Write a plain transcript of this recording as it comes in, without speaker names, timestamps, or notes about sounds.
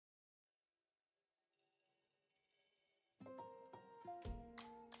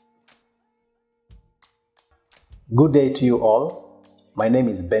Good day to you all. My name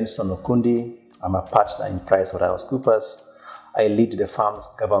is Benson Okundi. I'm a partner in PricewaterhouseCoopers. I lead the firm's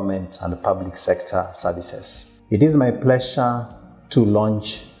government and public sector services. It is my pleasure to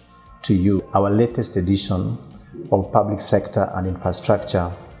launch to you our latest edition of Public Sector and Infrastructure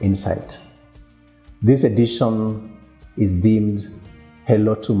Insight. This edition is deemed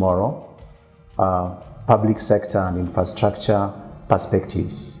Hello Tomorrow, Public Sector and Infrastructure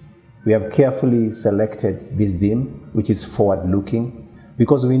Perspectives. We have carefully selected this theme, which is forward-looking,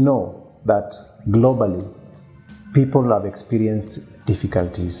 because we know that globally, people have experienced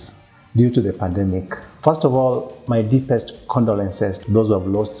difficulties due to the pandemic. First of all, my deepest condolences to those who have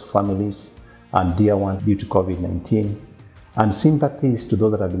lost families and dear ones due to COVID-19, and sympathies to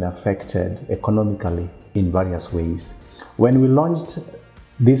those that have been affected economically in various ways. When we launched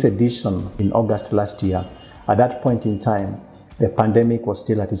this edition in August last year, at that point in time, the pandemic was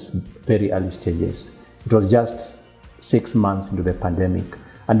still at its very early stages. It was just 6 months into the pandemic,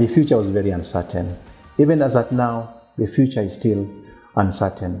 and the future was very uncertain. Even as at now, the future is still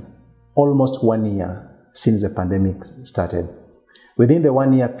uncertain. Almost 1 year since the pandemic started. Within the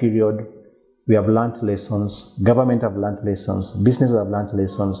 1 year period, we have learned lessons, government have learned lessons, businesses have learned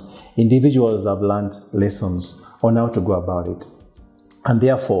lessons, individuals have learned lessons on how to go about it. And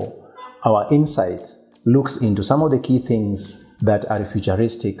therefore, our insight looks into some of the key things that are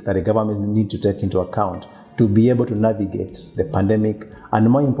futuristic that the government need to take into account to be able to navigate the pandemic and,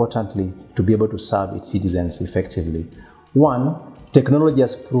 more importantly, to be able to serve its citizens effectively. One, technology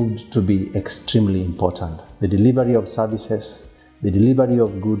has proved to be extremely important. The delivery of services, the delivery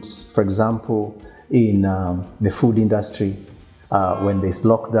of goods, for example, in the food industry, when there's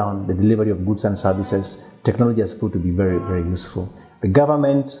lockdown, the delivery of goods and services, technology has proved to be very, very useful. The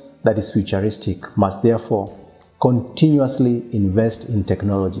government that is futuristic must therefore continuously invest in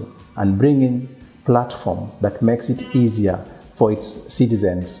technology and bring in platform that makes it easier for its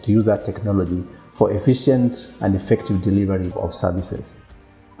citizens to use that technology for efficient and effective delivery of services.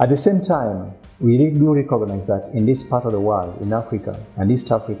 At the same time, we do recognize that in this part of the world, in Africa, and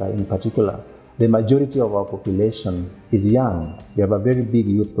East Africa in particular, the majority of our population is young. We have a very big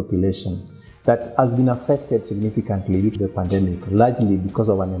youth population that has been affected significantly due to the pandemic, largely because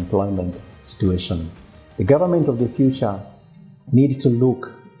of unemployment situation. The government of the future needs to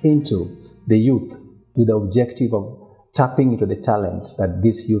look into the youth with the objective of tapping into the talent that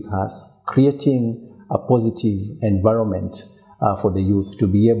this youth has, creating a positive environment for the youth to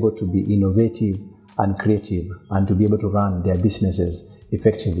be able to be innovative and creative and to be able to run their businesses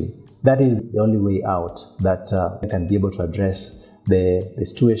effectively. That is the only way out that can be able to address the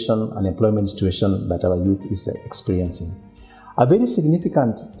situation and employment situation that our youth is experiencing. A very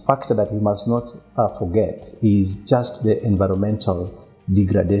significant factor that we must not forget is just the environmental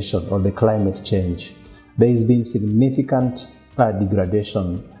degradation or the climate change. There has been significant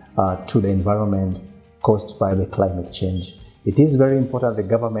degradation to the environment caused by the climate change. It is very important the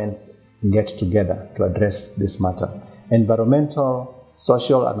government get together to address this matter. Environmental,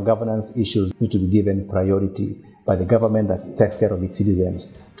 social, and governance issues need to be given priority by the government that takes care of its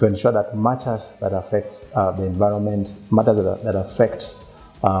citizens to ensure that matters that affect the environment, matters that affect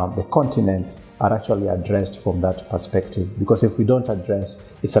the continent are actually addressed from that perspective. Because if we don't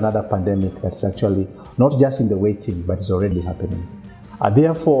address, it's another pandemic that's actually not just in the waiting, but it's already happening. I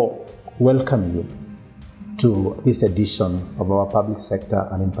therefore welcome you to this edition of our Public Sector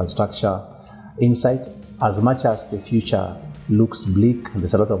and Infrastructure Insight. As much as the future looks bleak,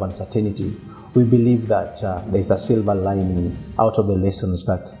 there's a lot of uncertainty, we believe that there's a silver lining out of the lessons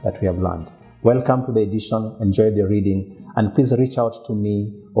that we have learned. Welcome to the edition, enjoy the reading, and please reach out to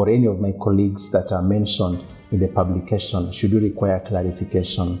me or any of my colleagues that are mentioned in the publication should you require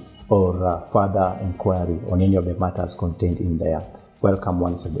clarification or further inquiry on any of the matters contained in there. Welcome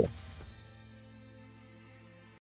once again.